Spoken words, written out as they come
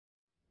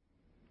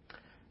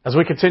As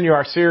we continue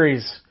our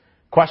series,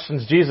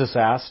 Questions Jesus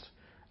Asked,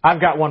 I've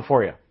got one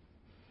for you.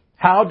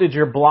 How did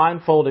your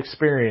blindfold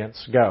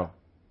experience go?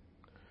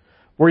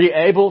 Were you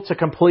able to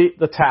complete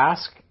the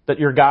task that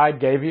your guide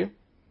gave you?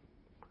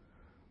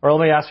 Or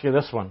let me ask you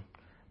this one.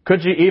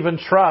 Could you even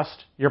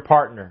trust your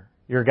partner,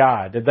 your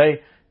guide? Did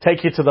they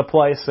take you to the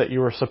place that you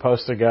were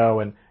supposed to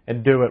go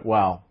and do it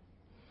well?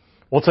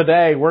 Well,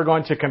 today we're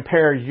going to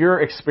compare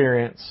your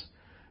experience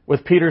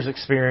with Peter's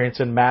experience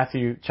in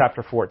Matthew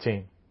chapter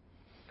 14.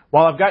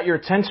 While I've got your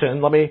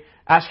attention, let me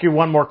ask you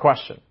one more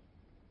question.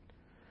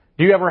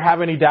 Do you ever have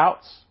any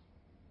doubts?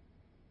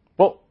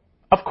 Well,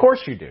 of course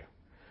you do.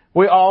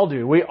 We all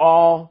do. We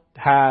all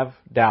have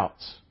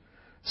doubts.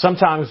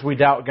 Sometimes we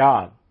doubt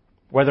God,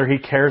 whether He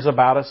cares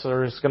about us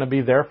or is going to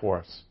be there for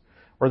us,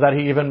 or that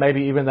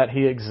maybe even that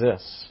He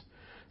exists.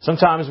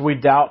 Sometimes we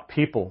doubt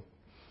people.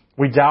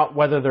 We doubt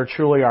whether they're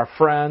truly our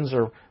friends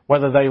or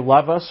whether they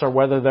love us or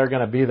whether they're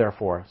going to be there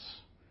for us.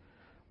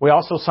 We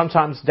also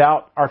sometimes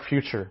doubt our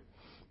future.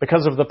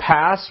 Because of the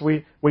past,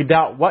 we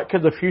doubt what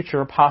could the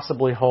future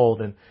possibly hold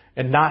and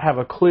not have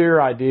a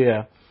clear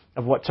idea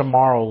of what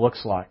tomorrow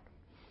looks like.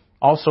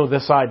 Also,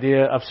 this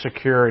idea of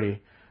security.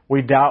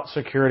 We doubt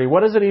security. What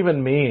does it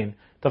even mean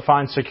to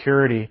find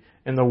security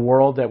in the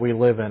world that we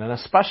live in, and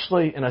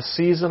especially in a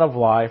season of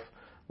life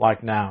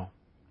like now?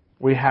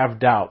 We have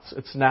doubts.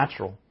 It's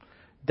natural.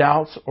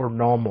 Doubts are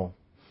normal.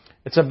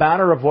 It's a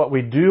matter of what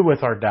we do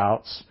with our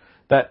doubts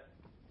that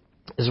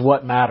is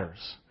what matters.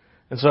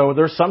 And so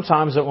there's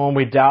sometimes that when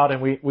we doubt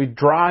and we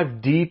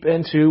dig deep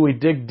into,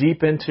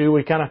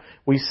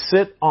 we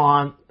sit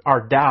on our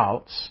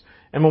doubts.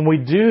 And when we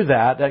do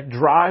that, that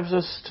drives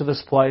us to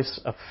this place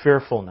of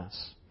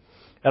fearfulness.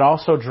 It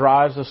also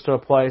drives us to a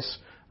place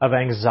of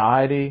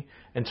anxiety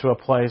and to a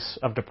place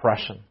of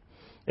depression.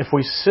 If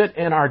we sit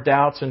in our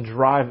doubts and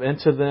drive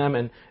into them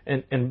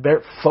and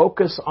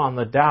focus on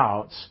the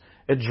doubts,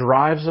 it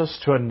drives us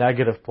to a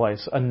negative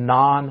place, a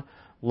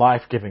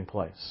non-life-giving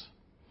place.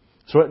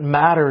 So it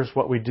matters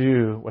what we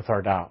do with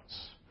our doubts.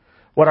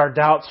 What our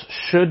doubts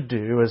should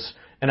do is,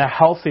 in a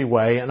healthy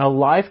way, in a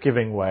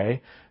life-giving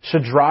way,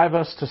 should drive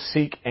us to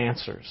seek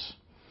answers,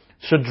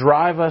 should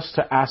drive us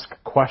to ask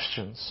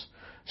questions,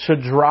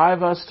 should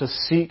drive us to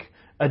seek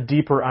a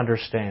deeper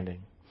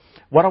understanding.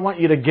 What I want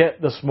you to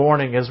get this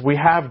morning is we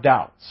have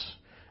doubts,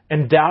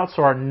 and doubts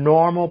are a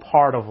normal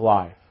part of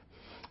life.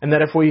 And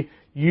that if we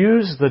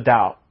use the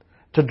doubt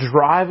to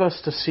drive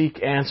us to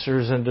seek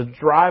answers and to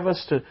drive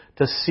us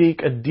to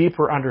seek a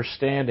deeper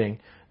understanding,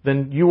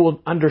 then you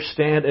will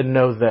understand and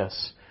know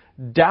this.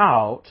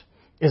 Doubt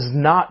is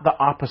not the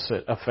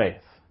opposite of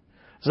faith.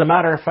 As a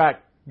matter of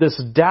fact, this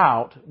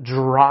doubt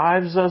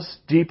drives us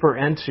deeper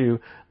into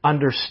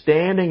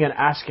understanding and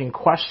asking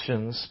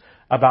questions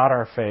about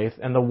our faith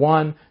and the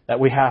one that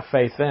we have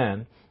faith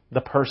in, the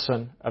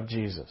person of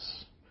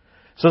Jesus.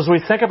 So as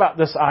we think about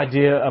this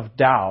idea of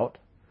doubt,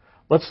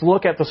 let's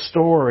look at the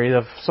story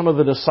of some of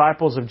the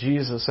disciples of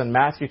Jesus in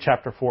Matthew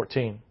chapter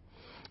 14.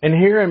 And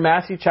here in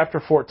Matthew chapter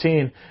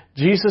 14,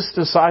 Jesus'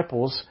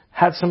 disciples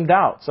had some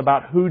doubts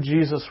about who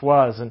Jesus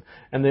was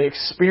and the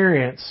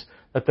experience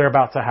that they're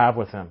about to have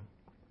with Him.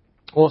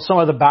 Well, some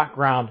of the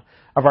background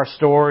of our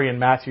story in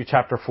Matthew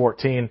chapter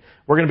 14,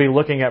 we're going to be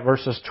looking at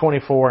verses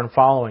 24 and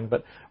following.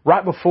 But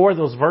right before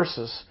those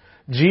verses,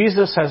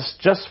 Jesus has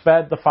just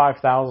fed the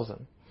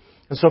 5,000.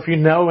 And so if you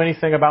know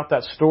anything about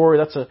that story,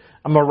 that's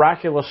a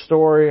miraculous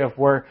story of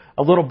where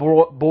a little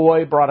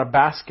boy brought a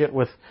basket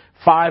with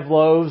 5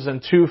 loaves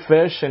and 2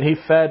 fish, and he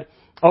fed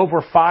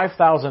over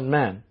 5,000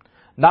 men,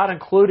 not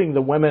including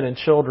the women and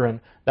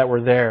children that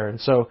were there.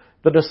 And so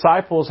the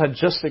disciples had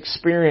just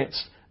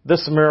experienced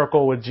this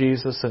miracle with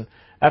Jesus, and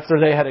after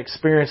they had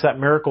experienced that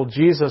miracle,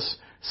 Jesus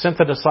sent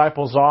the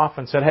disciples off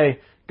and said, hey,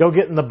 go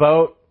get in the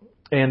boat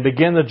and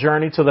begin the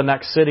journey to the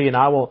next city, and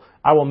I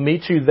will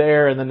meet you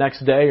there in the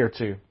next day or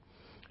two.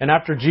 And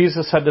after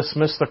Jesus had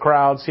dismissed the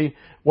crowds, He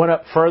went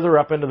up further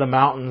up into the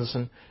mountains.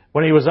 And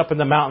when He was up in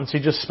the mountains, He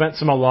just spent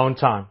some alone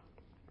time.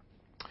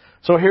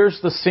 So here's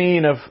the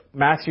scene of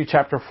Matthew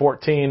chapter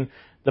 14.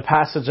 The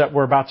passage that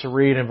we're about to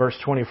read in verse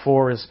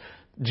 24 is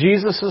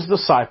Jesus'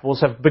 disciples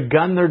have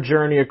begun their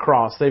journey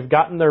across. They've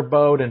gotten their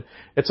boat, and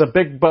it's a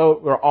big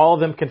boat where all of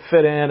them can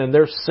fit in, and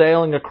they're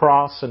sailing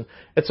across. And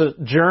it's a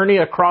journey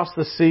across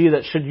the sea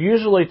that should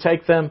usually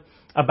take them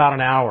about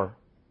an hour.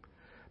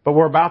 But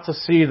we're about to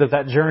see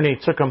that journey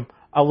took them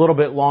a little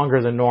bit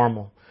longer than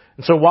normal.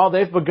 And so while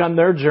they've begun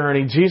their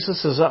journey,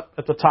 Jesus is up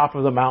at the top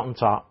of the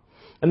mountaintop.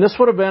 And this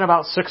would have been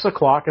about 6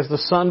 o'clock. As the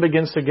sun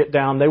begins to get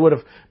down, they would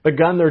have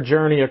begun their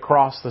journey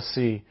across the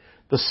sea.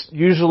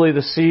 Usually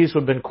the seas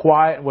would have been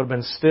quiet and would have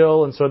been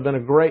still, and so it would have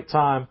been a great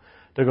time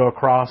to go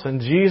across. And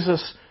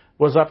Jesus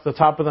was up at the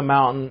top of the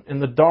mountain in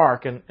the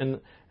dark and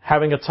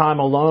having a time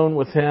alone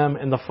with Him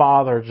and the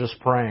Father, just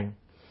praying.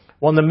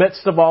 Well, in the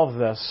midst of all of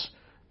this,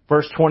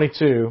 verse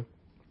 22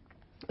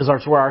 is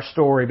where our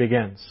story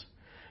begins.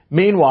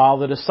 Meanwhile,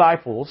 the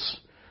disciples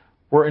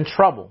were in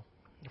trouble,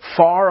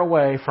 far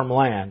away from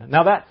land.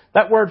 Now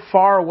that word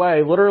far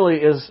away literally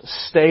is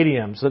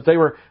stadiums, that they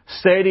were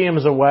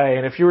stadiums away.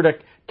 And if you were to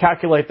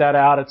calculate that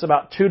out, it's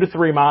about 2 to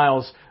 3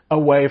 miles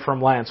away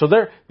from land. So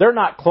they're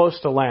not close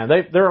to land.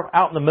 They're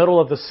out in the middle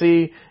of the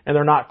sea, and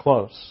they're not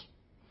close.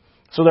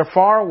 So they're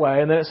far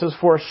away, and then it says,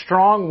 for a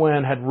strong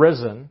wind had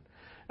risen,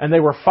 and they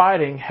were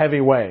fighting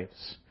heavy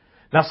waves.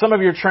 Now, some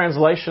of your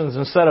translations,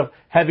 instead of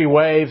heavy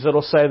waves,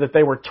 it'll say that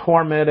they were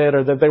tormented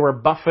or that they were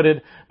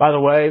buffeted by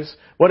the waves.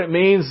 What it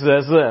means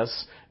is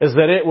this, is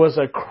that it was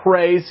a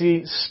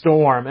crazy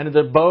storm, and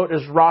the boat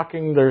is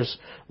rocking, there's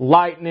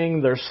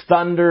lightning, there's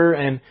thunder,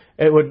 and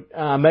it would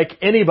make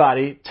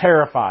anybody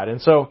terrified. And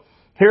so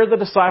here the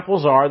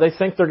disciples are. They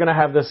think they're going to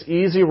have this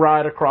easy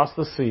ride across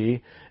the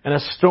sea, and a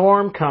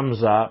storm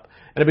comes up,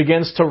 and it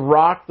begins to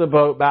rock the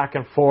boat back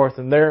and forth,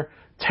 and they're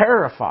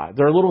terrified.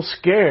 They're a little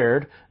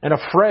scared and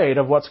afraid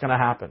of what's going to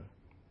happen.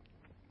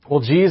 Well,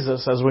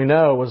 Jesus, as we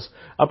know, was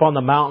up on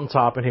the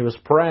mountaintop and he was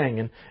praying.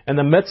 And in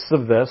the midst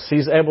of this,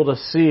 he's able to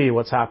see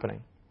what's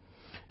happening.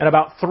 And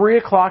about 3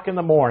 o'clock in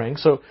the morning,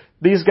 so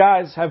these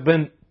guys have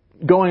been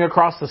going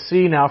across the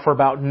sea now for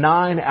about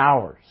 9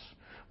 hours.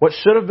 What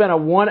should have been a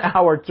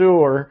 1-hour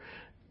tour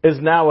is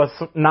now a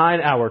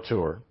 9-hour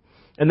tour.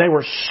 And they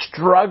were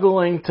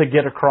struggling to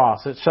get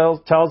across. It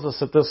tells us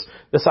that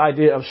this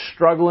idea of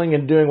struggling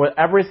and doing with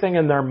everything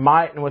in their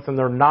might and within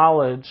their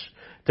knowledge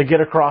to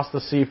get across the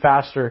sea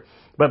faster.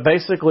 But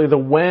basically the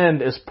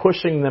wind is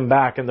pushing them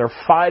back and they're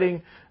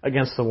fighting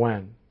against the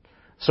wind.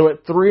 So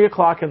at 3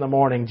 o'clock in the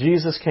morning,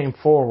 Jesus came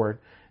forward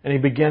and he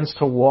begins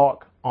to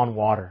walk on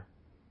water.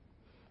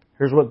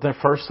 Here's what the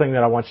first thing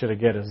that I want you to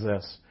get is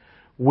this.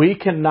 We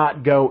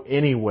cannot go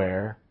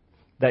anywhere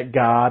that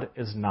God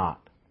is not.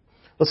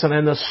 Listen,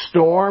 in the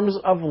storms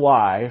of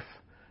life,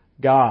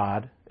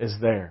 God is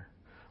there.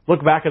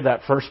 Look back at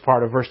that first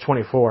part of verse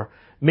 24.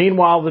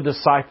 Meanwhile, the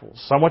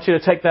disciples. So I want you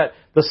to take that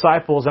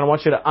disciples and I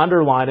want you to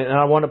underline it and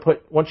I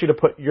want you to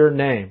put your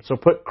name. So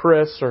put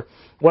Chris or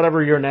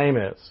whatever your name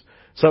is.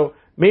 So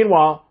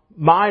meanwhile,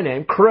 my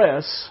name,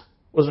 Chris,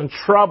 was in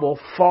trouble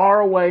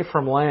far away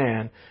from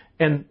land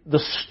and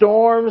the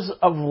storms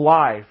of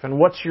life. And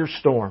what's your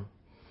storm?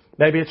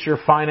 Maybe it's your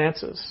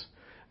finances.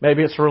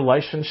 Maybe it's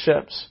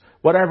relationships.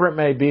 Whatever it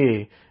may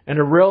be, and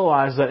to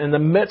realize that in the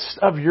midst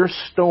of your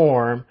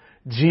storm,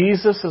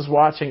 Jesus is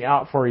watching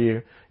out for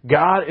you.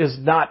 God is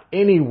not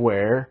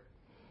anywhere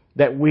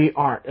that we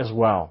aren't as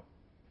well.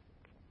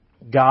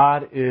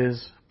 God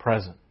is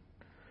present.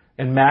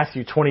 In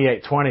Matthew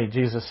 28:20,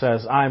 Jesus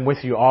says, I am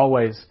with you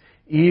always,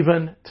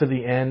 even to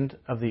the end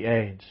of the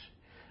age.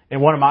 In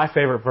one of my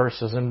favorite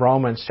verses, in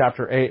Romans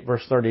chapter 8,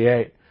 verse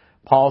 38,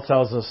 Paul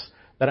tells us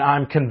that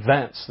I'm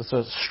convinced, it's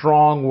a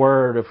strong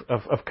word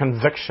of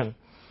conviction,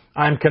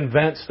 I'm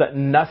convinced that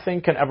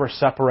nothing can ever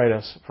separate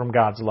us from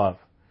God's love.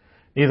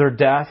 Neither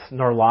death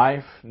nor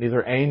life,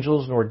 neither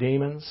angels nor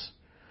demons,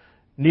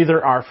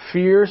 neither our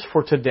fears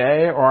for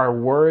today or our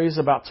worries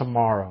about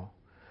tomorrow,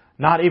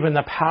 not even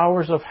the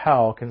powers of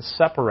hell can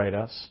separate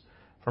us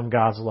from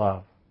God's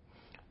love.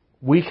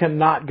 We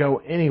cannot go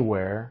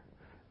anywhere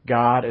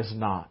God is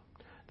not.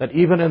 That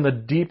even in the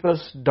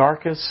deepest,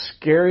 darkest,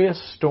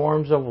 scariest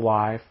storms of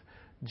life,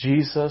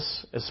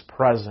 Jesus is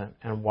present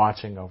and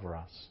watching over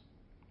us.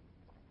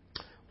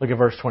 Look at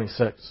verse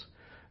 26.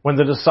 When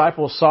the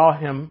disciples saw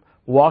him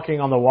walking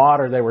on the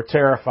water, they were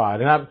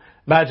terrified. And I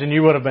imagine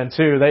you would have been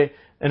too.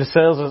 And it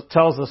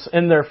tells us,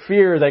 in their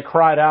fear, they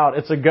cried out,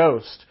 it's a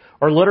ghost.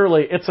 Or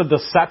literally, it's a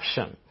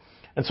deception.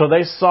 And so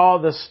they saw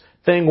this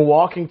thing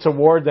walking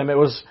toward them. It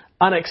was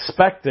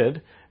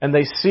unexpected. And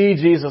they see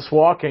Jesus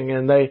walking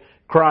and they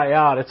cry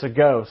out, it's a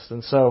ghost.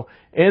 And so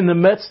in the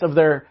midst of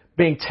their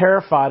being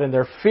terrified and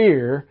their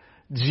fear,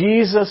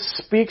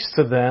 Jesus speaks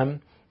to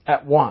them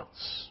at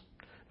once.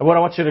 And what I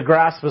want you to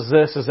grasp is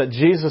this, is that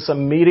Jesus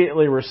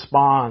immediately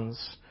responds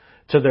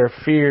to their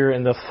fear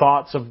and the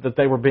thoughts of that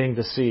they were being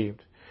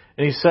deceived.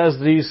 And he says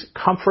these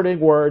comforting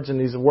words and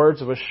these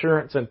words of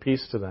assurance and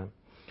peace to them.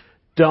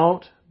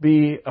 Don't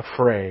be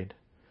afraid.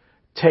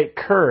 Take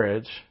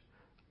courage.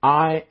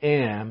 I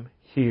am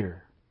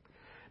here.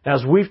 Now,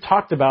 as we've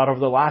talked about over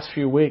the last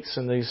few weeks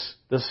in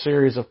this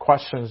series of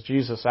questions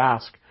Jesus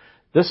asked,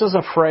 this is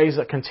a phrase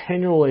that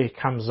continually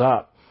comes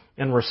up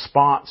in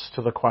response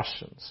to the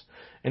questions.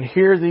 And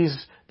here these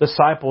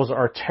disciples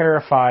are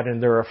terrified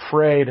and they're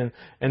afraid and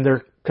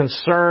they're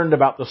concerned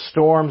about the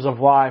storms of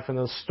life and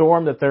the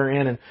storm that they're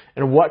in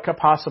and what could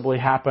possibly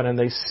happen. And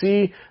they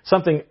see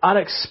something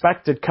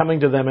unexpected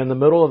coming to them in the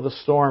middle of the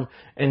storm.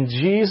 And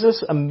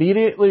Jesus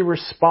immediately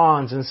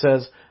responds and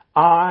says,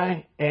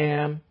 I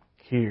am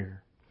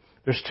here.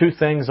 There's two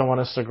things I want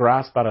us to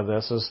grasp out of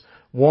this.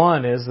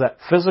 One is that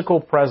physical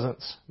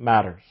presence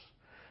matters.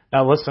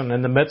 Now listen,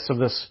 in the midst of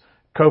this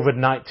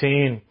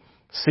COVID-19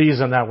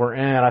 season that we're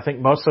in, I think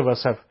most of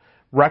us have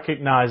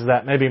recognized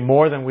that maybe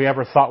more than we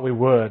ever thought we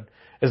would,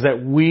 is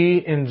that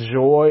we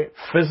enjoy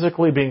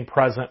physically being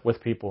present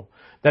with people.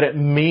 That it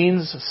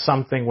means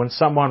something when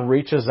someone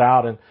reaches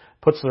out and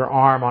puts their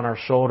arm on our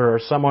shoulder or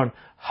someone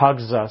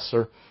hugs us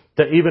or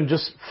to even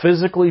just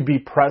physically be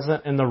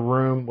present in the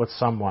room with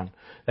someone.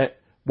 That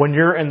when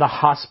you're in the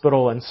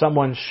hospital and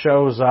someone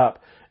shows up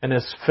and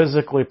is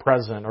physically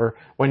present, or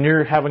when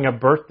you're having a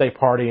birthday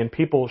party and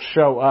people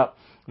show up.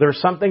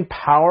 There's something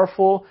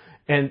powerful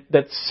and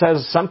that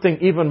says something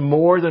even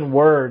more than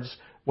words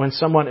when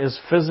someone is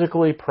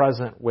physically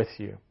present with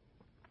you.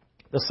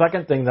 The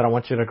second thing that I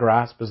want you to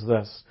grasp is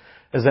this,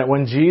 is that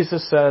when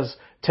Jesus says,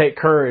 take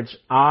courage,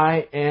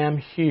 I am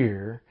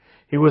here,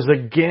 He was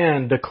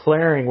again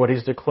declaring what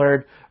He's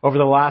declared over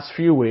the last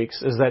few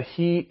weeks, is that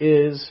He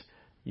is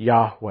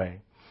Yahweh.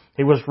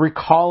 He was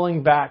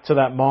recalling back to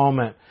that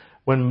moment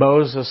when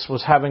Moses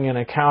was having an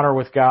encounter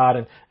with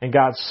God and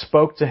God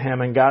spoke to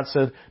him and God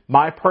said,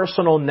 my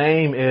personal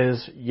name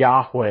is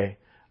Yahweh,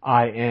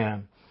 I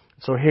am.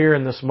 So here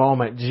in this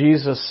moment,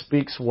 Jesus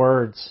speaks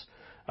words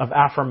of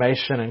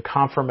affirmation and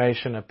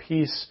confirmation of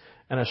peace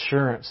and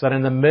assurance that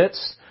in the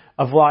midst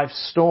of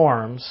life's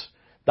storms,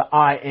 the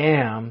I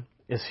am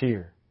is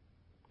here.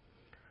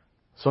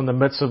 So in the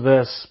midst of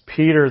this,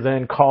 Peter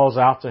then calls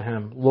out to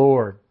him,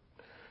 Lord.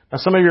 Now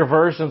some of your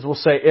versions will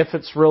say, if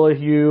it's really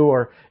you,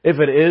 or if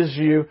it is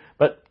you,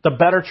 but the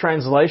better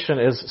translation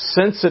is,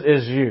 since it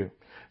is you.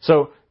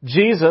 So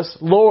Jesus,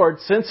 Lord,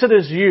 since it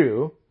is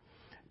you,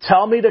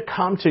 tell me to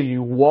come to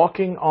you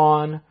walking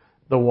on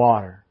the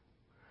water.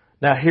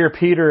 Now here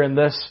Peter in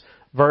this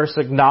verse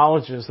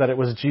acknowledges that it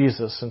was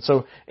Jesus. And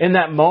so in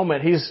that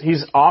moment,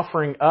 he's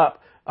offering up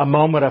a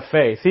moment of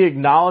faith. He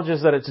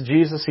acknowledges that it's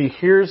Jesus. He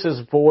hears His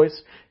voice.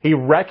 He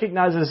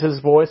recognizes His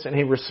voice and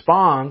he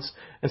responds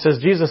and says,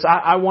 Jesus,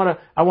 I want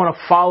to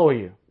follow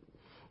you.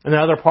 And the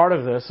other part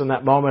of this, in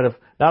that moment of,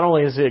 not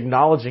only is he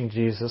acknowledging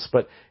Jesus,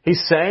 but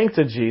he's saying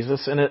to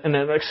Jesus in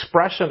an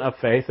expression of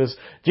faith is,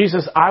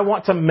 Jesus, I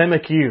want to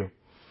mimic you.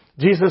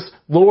 Jesus,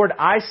 Lord,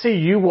 I see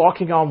you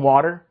walking on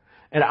water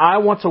and I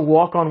want to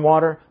walk on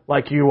water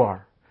like you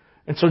are.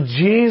 And so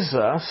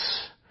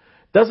Jesus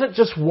doesn't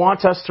just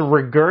want us to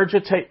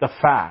regurgitate the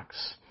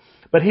facts,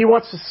 but He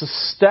wants us to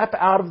step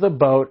out of the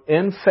boat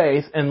in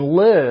faith and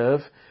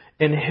live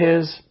in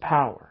His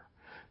power.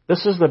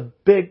 This is the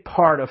big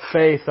part of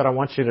faith that I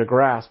want you to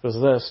grasp is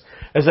this,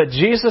 is that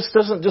Jesus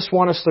doesn't just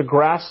want us to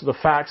grasp the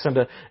facts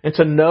and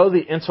to know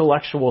the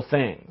intellectual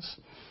things.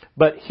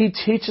 But He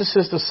teaches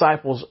His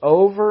disciples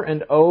over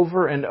and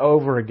over and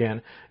over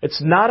again. It's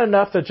not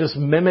enough to just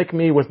mimic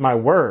me with my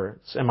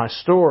words and my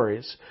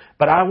stories,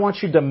 but I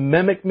want you to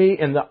mimic me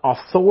in the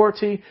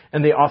authority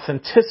and the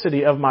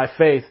authenticity of my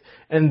faith.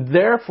 And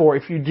therefore,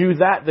 if you do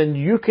that, then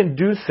you can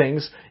do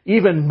things,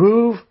 even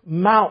move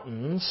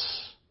mountains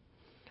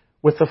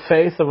with the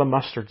faith of a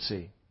mustard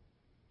seed.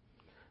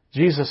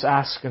 Jesus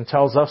asks and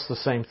tells us the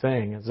same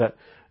thing, is that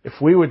if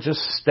we would just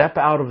step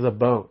out of the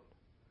boat,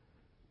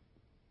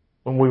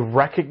 when we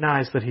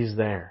recognize that He's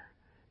there,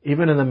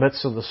 even in the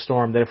midst of the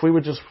storm, that if we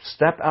would just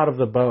step out of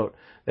the boat,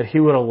 that He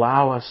would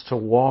allow us to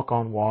walk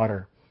on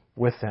water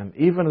with Him,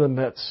 even in the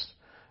midst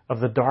of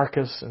the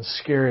darkest and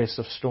scariest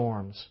of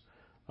storms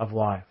of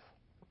life.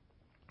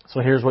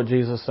 So here's what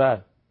Jesus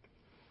said.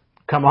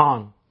 Come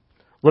on.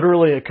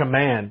 Literally a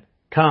command.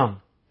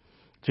 Come,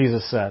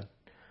 Jesus said.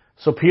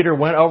 So Peter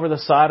went over the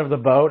side of the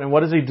boat, and what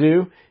does he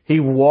do? He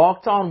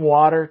walked on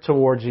water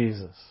toward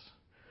Jesus.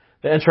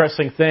 The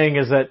interesting thing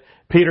is that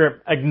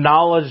Peter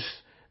acknowledged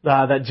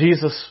that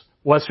Jesus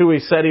was who He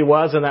said He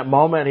was in that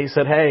moment. He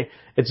said, hey,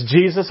 it's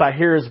Jesus. I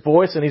hear His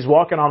voice and He's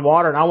walking on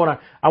water and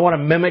I want to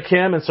mimic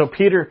Him. And so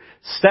Peter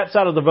steps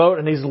out of the boat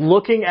and he's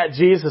looking at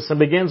Jesus and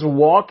begins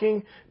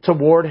walking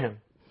toward Him.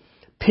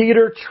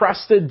 Peter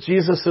trusted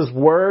Jesus'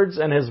 words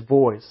and His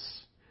voice.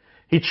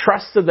 He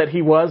trusted that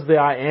He was the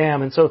I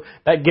am. And so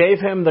that gave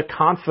him the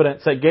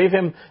confidence, that gave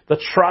him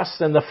the trust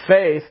and the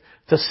faith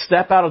to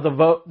step out of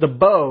the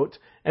boat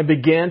and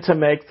began to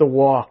make the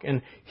walk.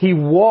 And he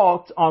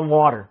walked on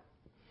water.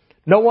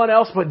 No one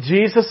else but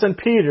Jesus and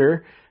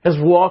Peter has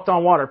walked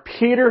on water.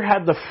 Peter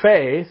had the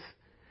faith,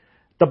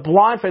 the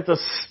blind faith, to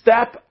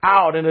step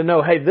out and to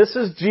know, hey, this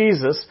is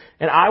Jesus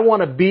and I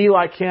want to be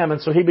like Him. And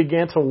so he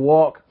began to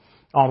walk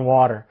on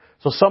water.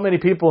 So many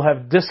people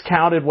have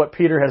discounted what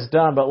Peter has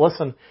done. But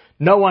listen,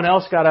 no one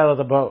else got out of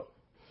the boat.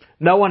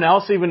 No one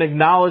else even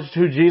acknowledged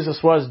who Jesus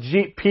was.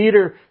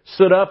 Peter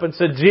stood up and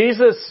said,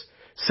 Jesus,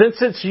 since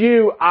it's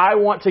you, I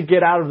want to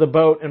get out of the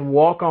boat and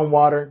walk on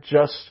water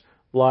just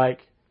like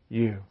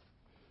you.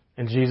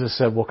 And Jesus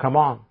said, well, come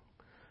on.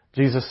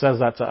 Jesus says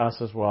that to us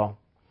as well.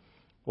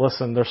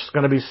 Listen, there's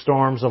going to be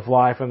storms of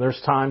life, and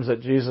there's times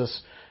that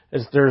Jesus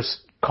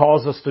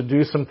calls us to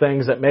do some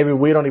things that maybe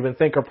we don't even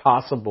think are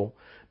possible.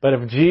 But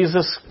if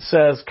Jesus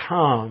says,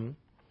 come,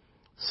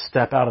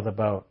 step out of the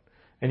boat,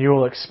 and you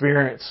will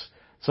experience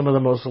some of the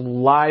most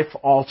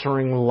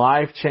life-altering,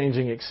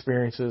 life-changing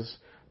experiences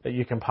that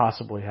you can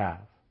possibly have.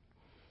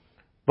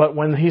 But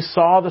when he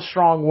saw the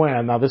strong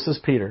wind, now this is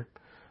Peter,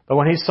 but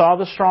when he saw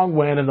the strong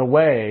wind and the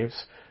waves,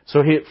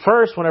 so at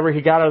first, whenever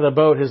he got out of the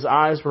boat, his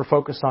eyes were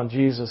focused on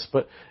Jesus.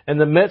 But in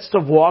the midst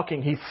of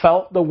walking, he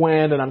felt the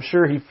wind, and I'm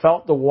sure he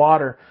felt the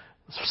water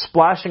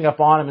splashing up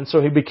on him, and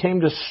so he became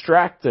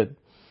distracted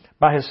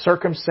by his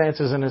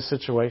circumstances and his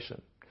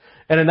situation.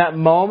 And in that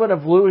moment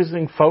of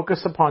losing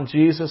focus upon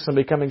Jesus and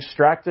becoming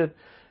distracted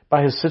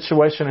by his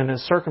situation and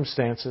his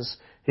circumstances,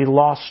 He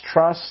lost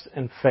trust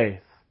and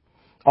faith.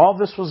 All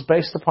this was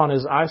based upon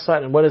his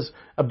eyesight and what his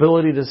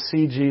ability to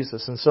see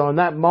Jesus. And so in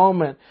that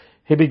moment,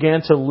 he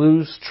began to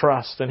lose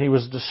trust and he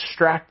was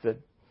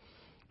distracted.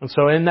 And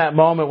so in that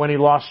moment when he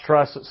lost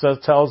trust,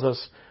 tells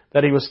us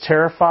that he was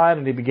terrified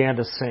and he began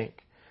to sink.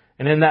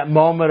 And in that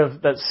moment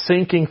of that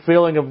sinking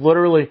feeling of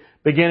literally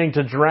beginning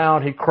to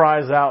drown, he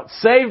cries out,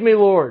 "Save me,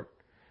 Lord!"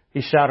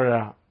 He shouted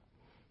out.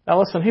 Now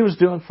listen, he was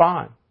doing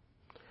fine.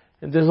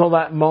 And there's all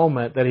that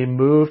moment that he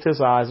moved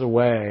his eyes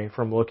away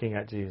from looking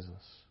at Jesus.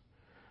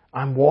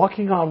 I'm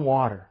walking on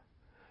water,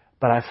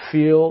 but I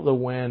feel the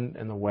wind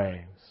and the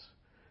waves.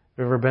 Have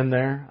you ever been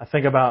there? I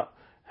think about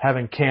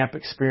having camp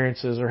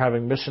experiences or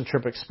having mission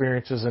trip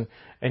experiences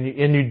and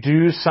you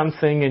do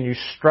something and you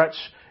stretch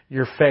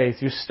your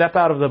faith. You step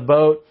out of the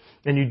boat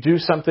and you do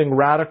something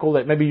radical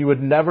that maybe you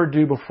would never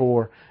do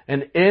before.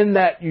 And in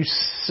that you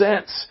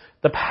sense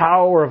the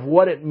power of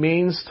what it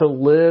means to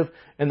live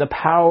and the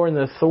power and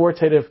the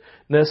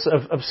authoritativeness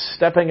of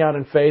stepping out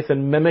in faith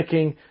and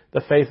mimicking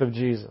the faith of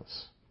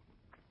Jesus.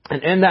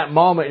 And in that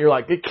moment, you're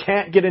like, it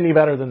can't get any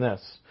better than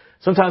this.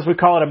 Sometimes we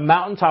call it a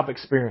mountaintop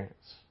experience.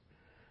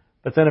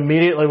 But then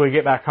immediately we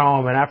get back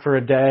home, and after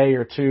a day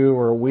or two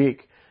or a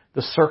week,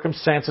 the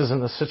circumstances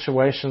and the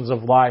situations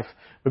of life,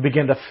 we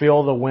begin to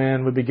feel the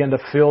wind, we begin to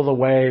feel the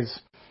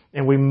waves,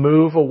 and we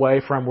move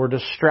away from, we're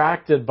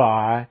distracted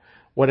by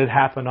what had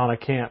happened on a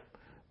camp,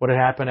 what had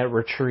happened at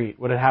retreat,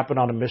 what had happened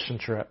on a mission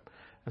trip.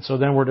 And so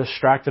then we're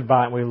distracted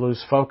by it and we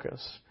lose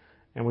focus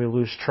and we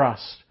lose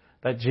trust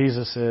that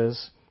Jesus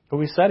is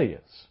who He said He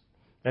is.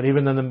 That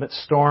even in the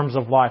storms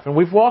of life, and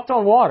we've walked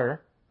on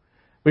water,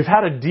 we've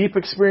had a deep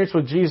experience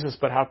with Jesus,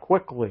 but how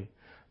quickly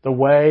the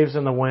waves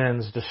and the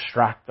winds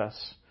distract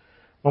us.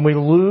 When we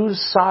lose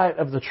sight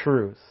of the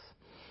truth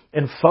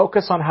and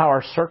focus on how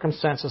our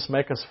circumstances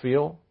make us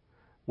feel,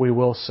 we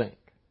will sink.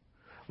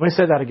 Let me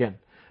say that again.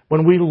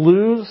 When we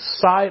lose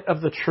sight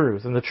of the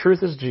truth, and the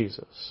truth is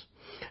Jesus,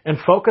 and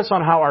focus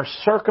on how our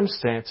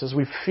circumstances,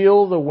 we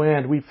feel the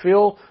wind, we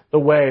feel the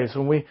waves,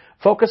 when we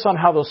focus on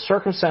how those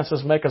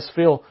circumstances make us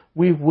feel,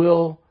 we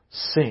will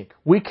sink.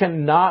 We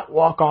cannot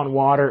walk on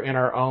water in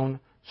our own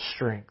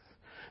strength.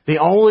 The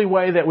only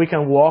way that we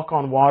can walk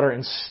on water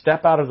and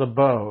step out of the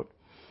boat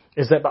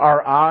is that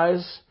our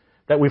eyes,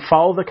 that we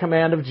follow the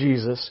command of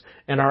Jesus,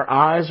 and our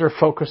eyes are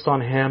focused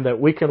on Him,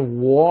 that we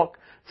can walk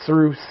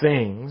through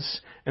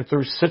things and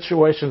through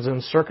situations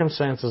and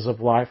circumstances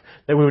of life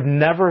that we would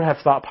never have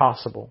thought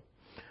possible.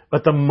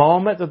 But the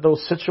moment that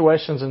those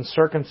situations and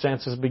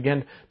circumstances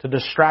begin to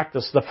distract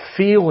us, the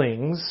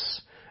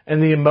feelings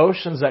and the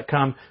emotions that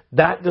come,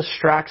 that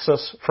distracts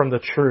us from the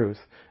truth,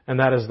 and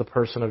that is the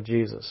person of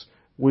Jesus.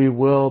 We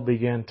will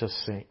begin to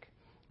sink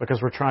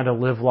because we're trying to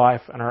live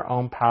life in our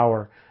own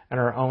power and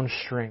our own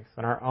strength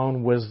and our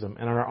own wisdom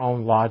and our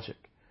own logic.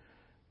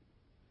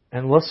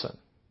 And listen,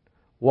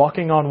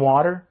 walking on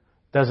water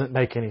doesn't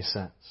make any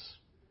sense.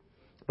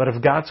 But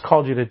if God's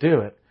called you to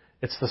do it,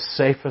 it's the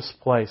safest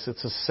place.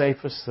 It's the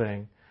safest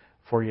thing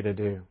for you to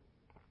do.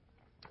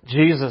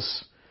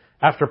 Jesus,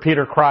 after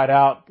Peter cried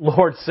out,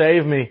 "Lord,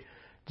 save me,"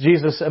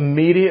 Jesus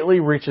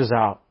immediately reaches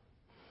out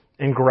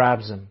and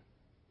grabs him.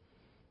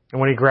 And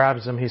when He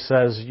grabs him, He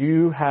says,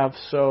 "You have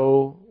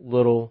so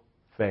little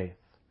faith."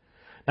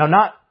 Now,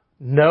 not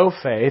no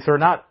faith or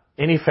not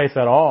any faith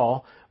at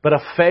all, but a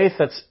faith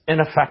that's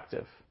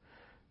ineffective.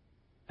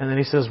 And then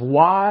He says,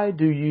 "Why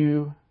do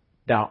you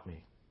doubt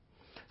me?"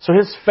 So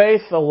his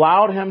faith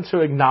allowed him to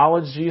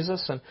acknowledge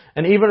Jesus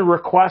and even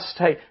request,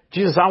 "Hey,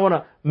 Jesus, I want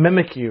to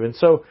mimic you." And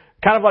so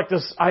kind of like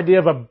this idea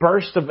of a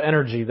burst of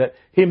energy that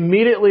he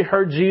immediately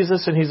heard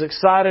Jesus and he's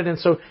excited. And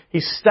so he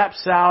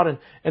steps out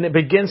and it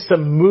begins to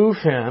move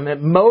him.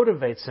 It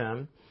motivates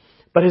him.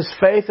 But his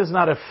faith is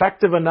not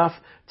effective enough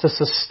to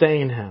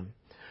sustain him.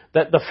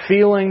 That the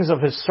feelings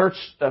of his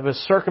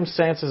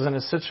circumstances and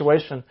his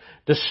situation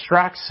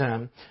distracts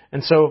him.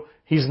 And so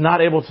he's not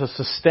able to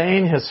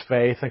sustain his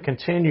faith and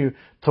continue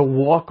to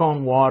walk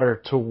on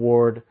water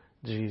toward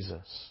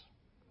Jesus.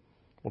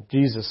 Well,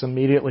 Jesus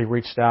immediately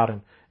reached out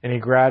and He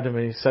grabbed him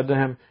and He said to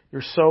him,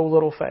 "You're so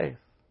little faith."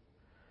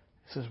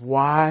 He says,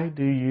 "Why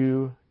do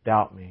you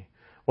doubt me?"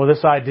 Well,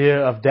 this idea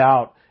of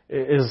doubt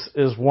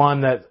is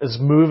one that is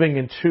moving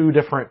in two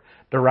different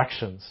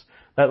directions.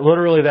 That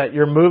literally that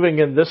you're moving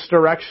in this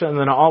direction and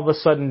then all of a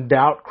sudden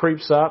doubt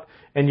creeps up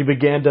and you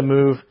begin to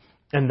move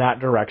in that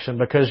direction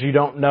because you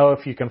don't know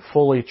if you can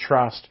fully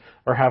trust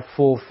or have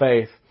full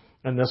faith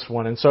in this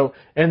one. And so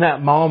in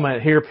that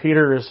moment here,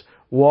 Peter is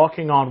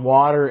walking on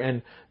water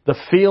and the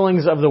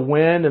feelings of the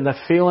wind and the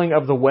feeling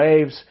of the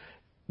waves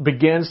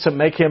begins to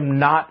make him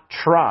not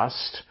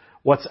trust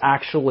what's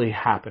actually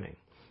happening.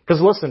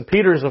 Because listen,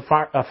 Peter's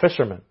a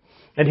fisherman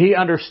and he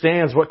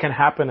understands what can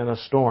happen in a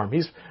storm.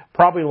 He's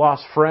probably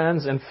lost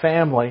friends and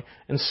family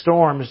in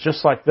storms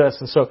just like this.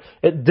 And so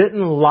it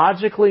didn't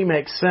logically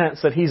make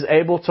sense that he's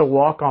able to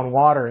walk on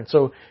water. And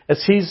so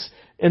as he's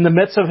in the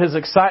midst of his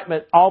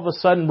excitement, all of a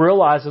sudden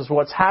realizes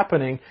what's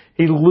happening,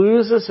 he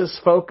loses his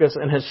focus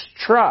and his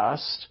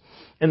trust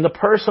in the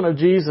person of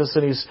Jesus,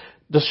 and he's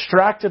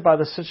distracted by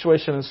the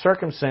situation and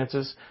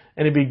circumstances,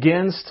 and he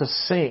begins to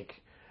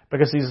sink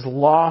because he's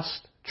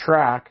lost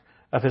track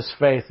of his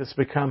faith. It's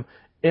become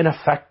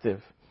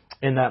ineffective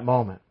in that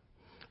moment.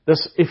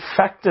 This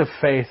effective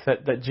faith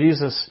that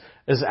Jesus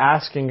is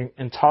asking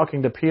and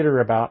talking to Peter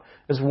about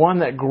is one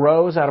that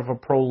grows out of a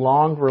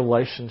prolonged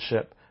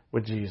relationship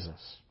with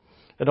Jesus.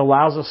 It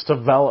allows us to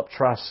develop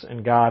trust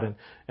in God.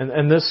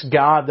 And this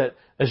God that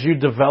as you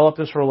develop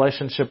this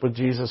relationship with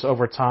Jesus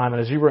over time,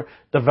 and as you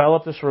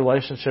develop this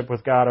relationship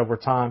with God over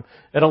time,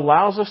 it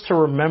allows us to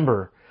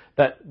remember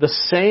that the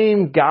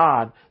same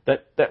God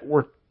that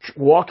we're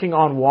walking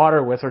on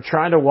water with or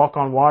trying to walk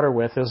on water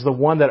with is the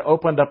one that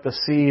opened up the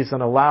seas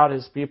and allowed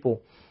His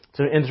people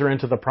to enter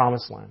into the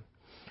promised land.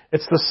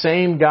 It's the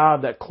same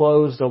God that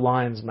closed a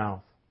lion's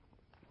mouth.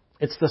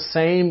 It's the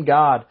same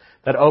God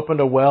that opened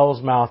a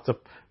whale's mouth to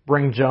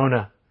bring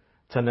Jonah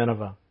to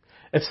Nineveh.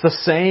 It's the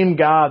same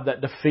God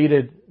that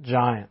defeated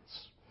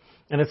giants.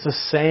 And it's the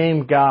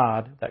same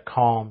God that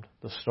calmed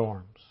the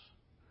storms.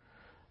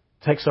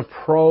 It takes a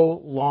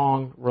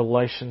prolonged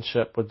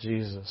relationship with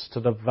Jesus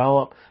to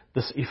develop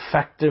this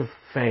effective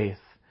faith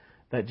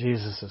that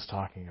Jesus is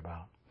talking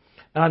about.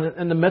 Now,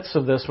 in the midst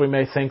of this, we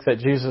may think that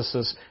Jesus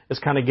is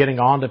kind of getting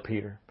on to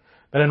Peter.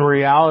 But in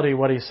reality,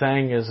 what He's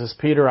saying is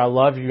Peter, I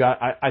love you.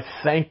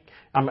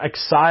 I'm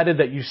excited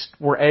that you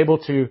were able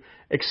to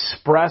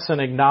express and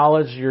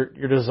acknowledge your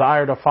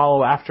desire to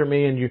follow after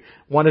me, and you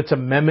wanted to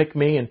mimic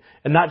me and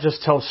not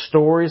just tell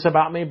stories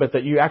about me, but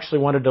that you actually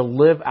wanted to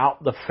live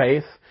out the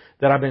faith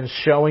that I've been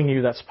showing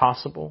you that's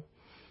possible.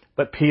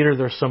 But Peter,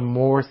 there's some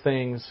more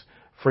things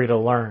for you to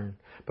learn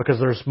because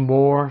there's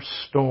more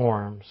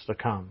storms to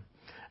come.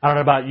 I don't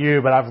know about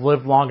you, but I've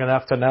lived long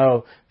enough to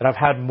know that I've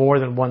had more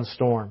than one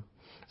storm.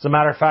 As a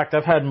matter of fact,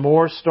 I've had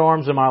more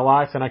storms in my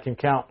life than I can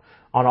count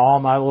on all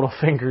my little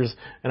fingers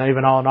and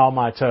even on all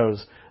my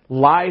toes.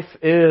 Life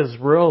is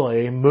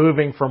really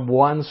moving from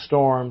one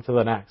storm to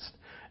the next.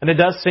 And it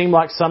does seem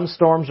like some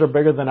storms are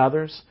bigger than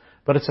others,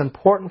 but it's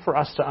important for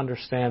us to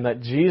understand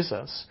that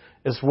Jesus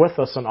is with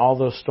us in all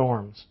those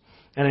storms.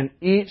 And in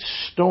each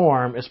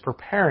storm is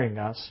preparing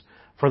us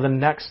for the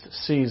next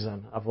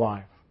season of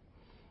life.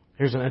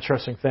 Here's an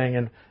interesting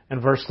thing in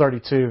verse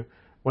 32.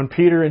 When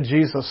Peter and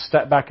Jesus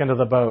stepped back into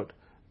the boat,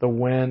 the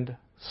wind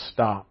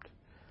stopped.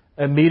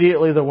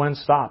 Immediately the wind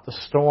stopped. The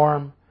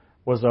storm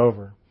was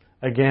over.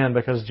 Again,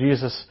 because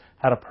Jesus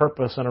had a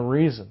purpose and a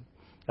reason.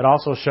 It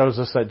also shows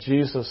us that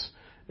Jesus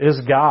is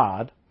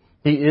God.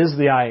 He is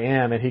the I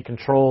Am, and He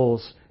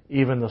controls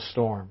even the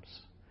storms.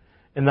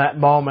 In that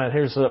moment,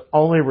 here's the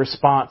only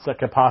response that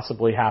could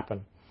possibly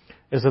happen,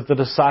 is that the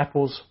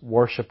disciples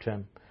worshiped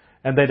Him.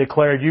 And they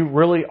declared, you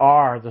really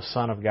are the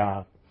Son of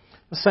God.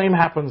 The same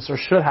happens or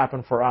should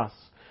happen for us.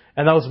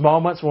 And those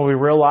moments when we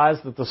realize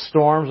that the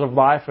storms of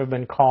life have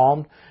been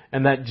calmed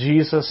and that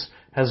Jesus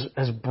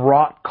has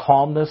brought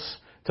calmness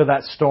to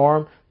that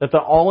storm, that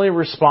the only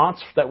response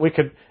that we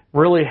could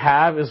really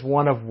have is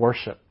one of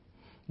worship.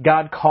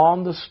 God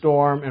calmed the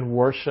storm and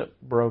worship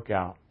broke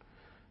out.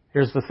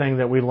 Here's the thing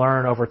that we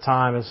learn over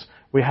time is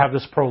we have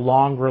this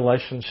prolonged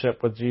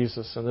relationship with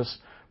Jesus, and this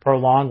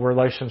prolonged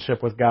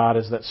relationship with God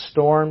is that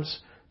storms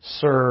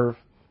serve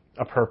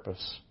a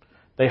purpose.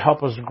 They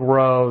help us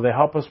grow. They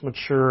help us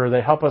mature.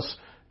 They help us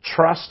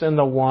trust in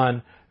the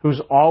one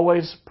who's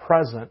always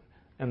present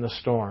in the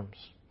storms.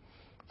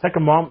 Take a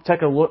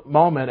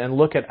moment and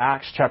look at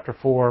Acts chapter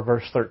 4,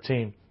 verse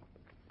 13.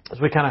 As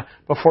we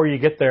before you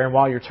get there and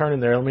while you're turning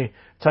there, let me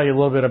tell you a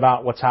little bit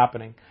about what's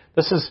happening.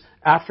 This is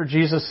after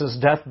Jesus'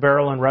 death,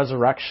 burial, and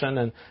resurrection,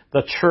 and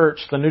the church,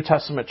 the New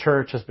Testament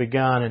church, has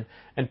begun,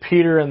 and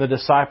Peter and the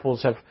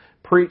disciples have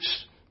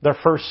preached their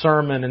first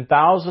sermon, and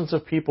thousands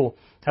of people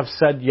have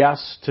said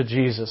yes to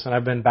Jesus and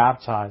have been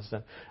baptized.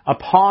 And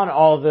upon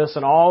all this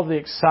and all the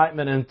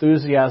excitement and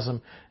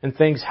enthusiasm and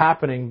things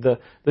happening, the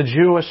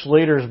Jewish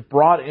leaders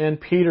brought in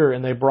Peter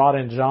and they brought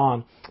in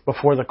John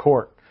before the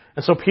court.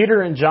 And so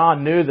Peter and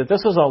John knew that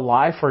this was a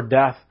life or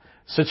death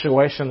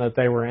situation that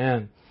they were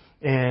in.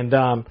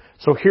 And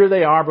so here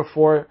they are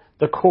before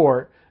the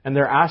court, and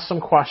they're asked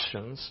some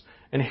questions.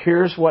 And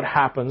here's what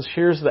happens.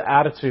 Here's the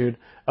attitude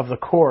of the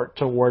court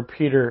toward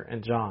Peter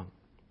and John.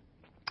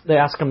 They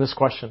ask them this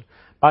question: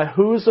 by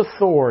whose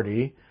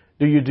authority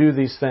do you do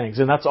these things?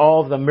 And that's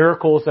all of the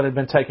miracles that had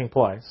been taking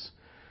place.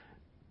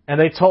 And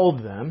they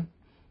told them.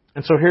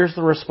 And so here's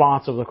the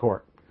response of the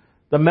court.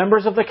 The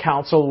members of the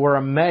council were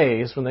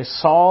amazed when they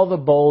saw the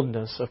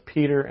boldness of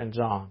Peter and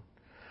John.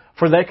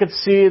 For they could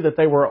see that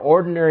they were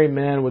ordinary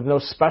men with no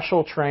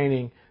special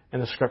training in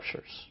the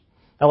Scriptures.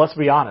 Now let's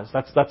be honest,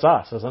 that's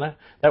us, isn't it?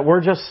 That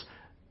we're just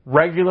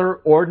regular,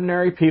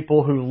 ordinary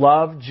people who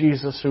love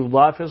Jesus, who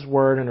love His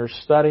Word and are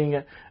studying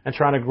it and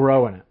trying to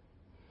grow in it.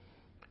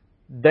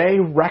 They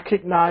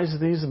recognized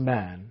these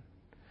men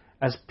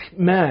as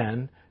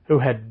men who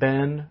had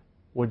been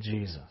with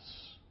Jesus.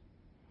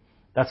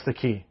 That's the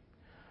key.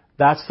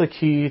 That's the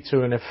key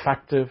to an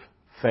effective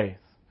faith,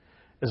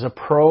 is a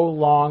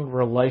prolonged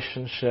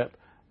relationship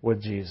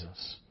with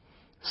Jesus.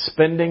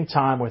 Spending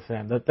time with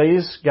Him. That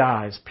these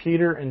guys,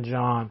 Peter and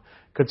John,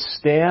 could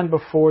stand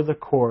before the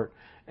court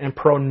and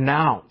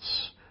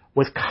pronounce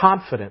with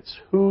confidence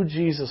who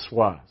Jesus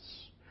was,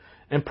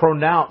 and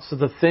pronounce that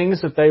the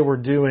things that they were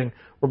doing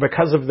were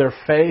because of their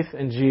faith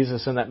in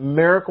Jesus, and that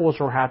miracles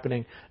were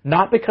happening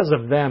not because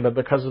of them, but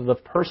because of the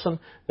person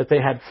that they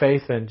had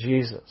faith in,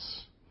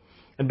 Jesus.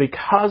 And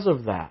because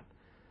of that,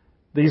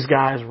 these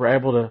guys were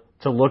able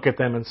to look at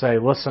them and say,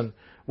 listen,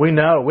 we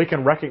know, we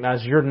can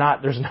recognize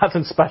there's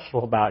nothing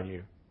special about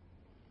you,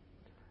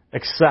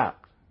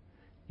 except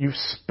you've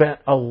spent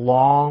a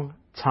long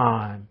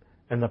time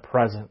in the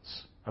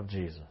presence of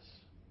Jesus.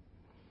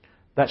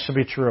 That should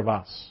be true of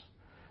us.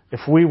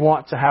 If we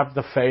want to have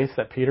the faith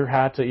that Peter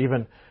had to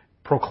even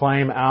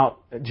proclaim out,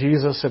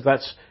 Jesus,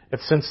 if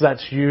since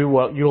that's you,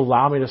 well, you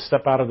allow me to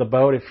step out of the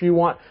boat. If you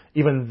want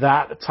even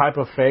that type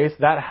of faith,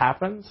 that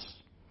happens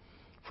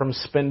from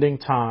spending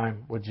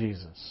time with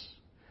Jesus.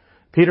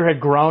 Peter had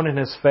grown in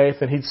his faith,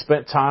 and he'd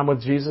spent time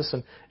with Jesus,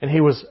 and he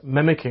was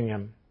mimicking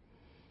him.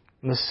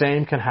 And the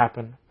same can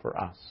happen for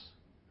us.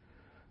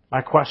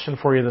 My question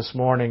for you this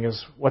morning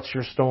is, what's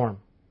your storm?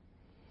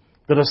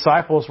 The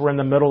disciples were in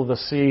the middle of the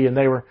sea, and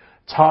they were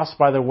tossed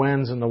by the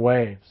winds and the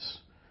waves.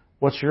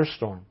 What's your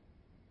storm?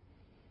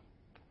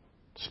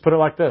 Just put it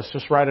like this.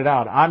 Just write it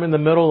out. I'm in the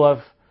middle of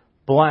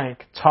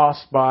blank,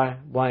 tossed by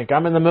blank.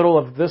 I'm in the middle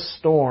of this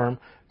storm,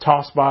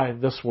 tossed by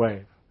this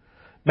wave.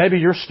 Maybe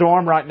your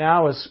storm right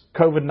now is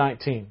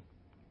COVID-19,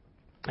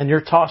 and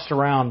you're tossed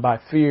around by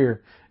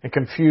fear and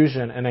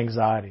confusion and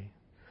anxiety.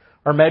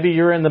 Or maybe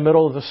you're in the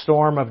middle of the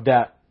storm of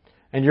debt,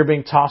 and you're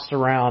being tossed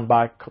around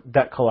by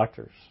debt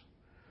collectors.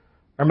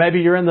 Or maybe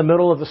you're in the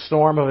middle of the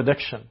storm of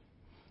addiction,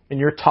 and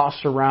you're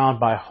tossed around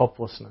by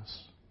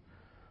hopelessness.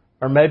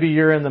 Or maybe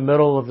you're in the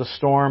middle of the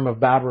storm of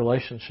bad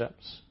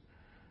relationships,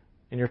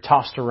 and you're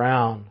tossed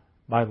around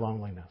by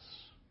loneliness.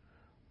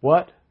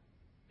 What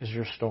is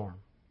your storm?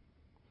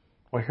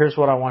 Well, here's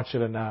what I want you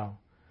to know,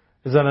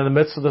 is that in the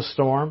midst of the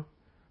storm,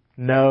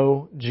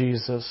 know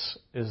Jesus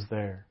is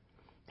there.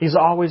 He's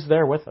always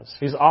there with us.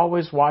 He's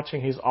always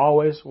watching. He's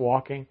always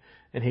walking,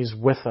 and He's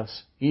with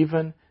us,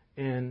 even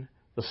in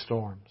the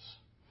storms.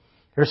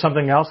 Here's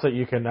something else that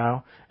you can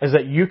know, is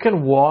that you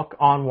can walk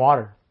on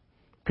water.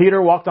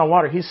 Peter walked on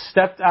water. He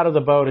stepped out of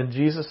the boat, and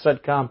Jesus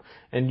said, come,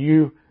 and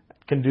you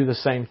can do the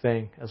same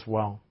thing as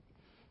well.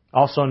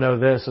 Also know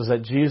this, is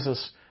that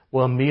Jesus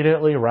will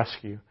immediately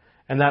rescue.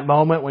 In that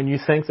moment when you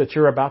think that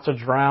you're about to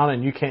drown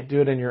and you can't do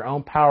it in your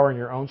own power and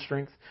your own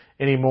strength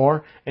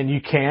anymore, and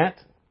you can't,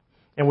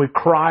 and we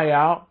cry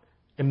out,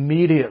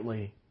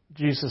 immediately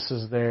Jesus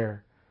is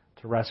there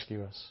to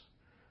rescue us.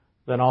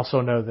 Then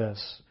also know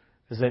this,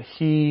 is that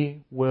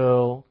He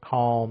will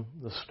calm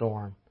the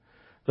storm.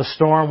 The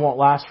storm won't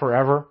last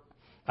forever.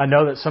 I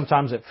know that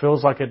sometimes it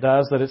feels like it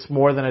does, that it's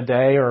more than a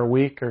day or a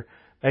week or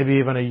maybe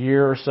even a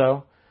year or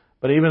so.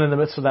 But even in the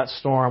midst of that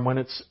storm, when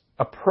it's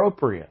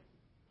appropriate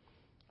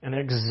and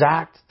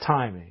exact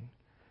timing,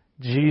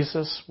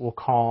 Jesus will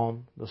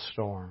calm the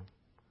storm.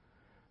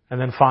 And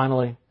then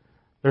finally,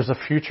 there's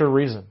a future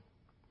reason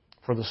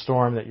for the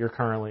storm that you're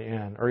currently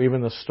in, or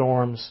even the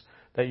storms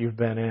that you've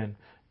been in.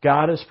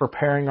 God is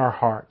preparing our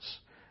hearts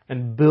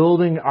and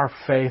building our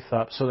faith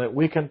up so that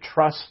we can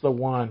trust the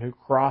one who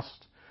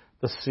crossed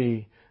the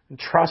sea and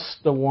trust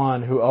the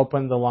one who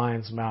opened the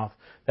lion's mouth,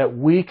 that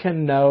we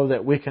can know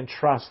that we can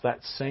trust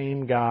that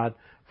same God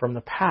from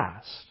the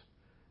past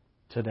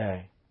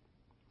today.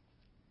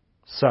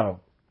 So,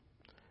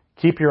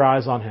 keep your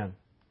eyes on Him.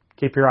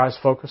 Keep your eyes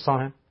focused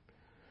on Him.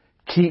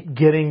 Keep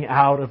getting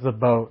out of the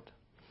boat.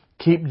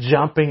 Keep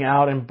jumping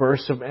out in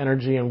bursts of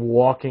energy and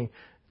walking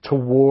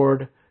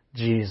toward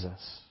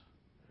Jesus.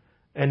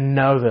 And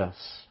know this,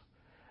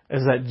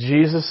 is that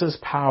Jesus'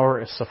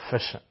 power is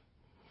sufficient,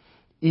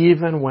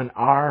 even when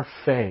our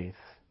faith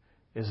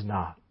is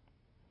not.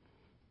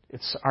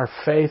 It's our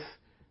faith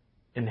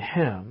in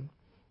Him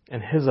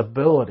and His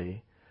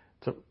ability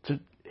to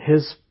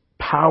His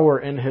power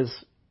in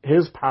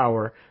His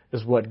power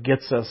is what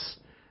gets us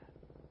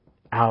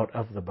out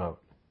of the boat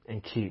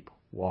and keep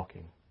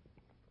walking.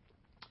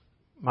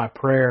 My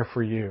prayer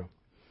for you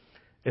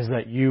is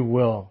that you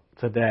will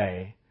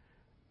today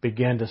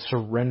begin to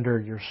surrender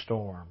your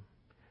storm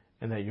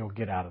and that you'll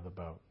get out of the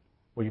boat.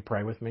 Will you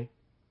pray with me?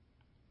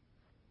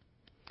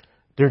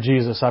 Dear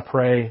Jesus, I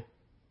pray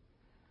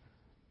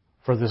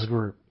for this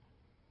group.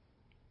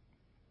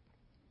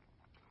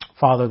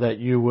 Father, that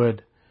you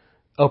would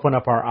open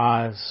up our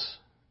eyes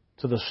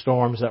to the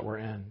storms that we're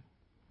in.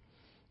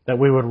 That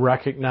we would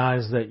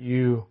recognize that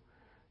you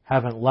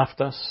haven't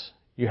left us,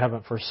 you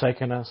haven't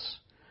forsaken us,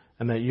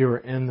 and that you are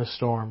in the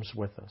storms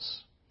with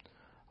us.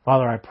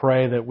 Father, I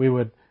pray that we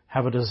would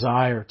have a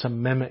desire to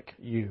mimic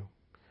you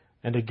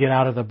and to get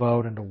out of the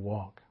boat and to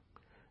walk.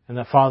 And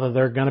that, Father,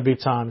 there are going to be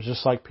times,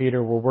 just like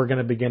Peter, where we're going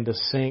to begin to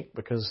sink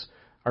because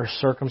our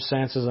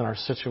circumstances and our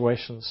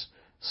situations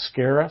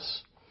scare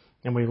us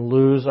and we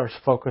lose our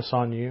focus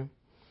on you.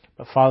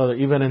 But, Father,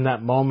 even in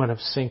that moment of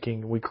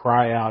sinking, we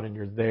cry out and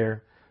you're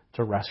there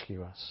to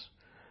rescue us.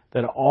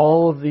 That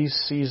all of these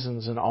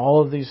seasons and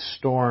all of these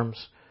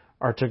storms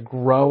are to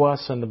grow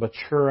us and to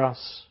mature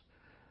us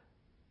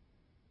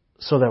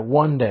so that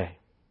one day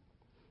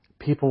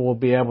people will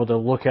be able to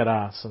look at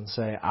us and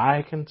say,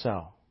 I can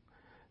tell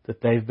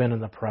that they've been in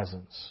the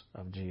presence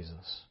of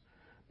Jesus.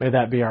 May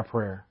that be our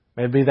prayer.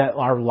 May it be that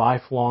our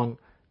lifelong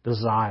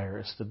desire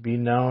is to be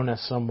known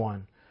as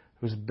someone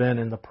who's been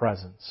in the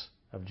presence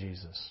of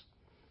Jesus.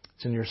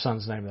 It's in your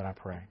Son's name that I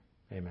pray.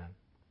 Amen.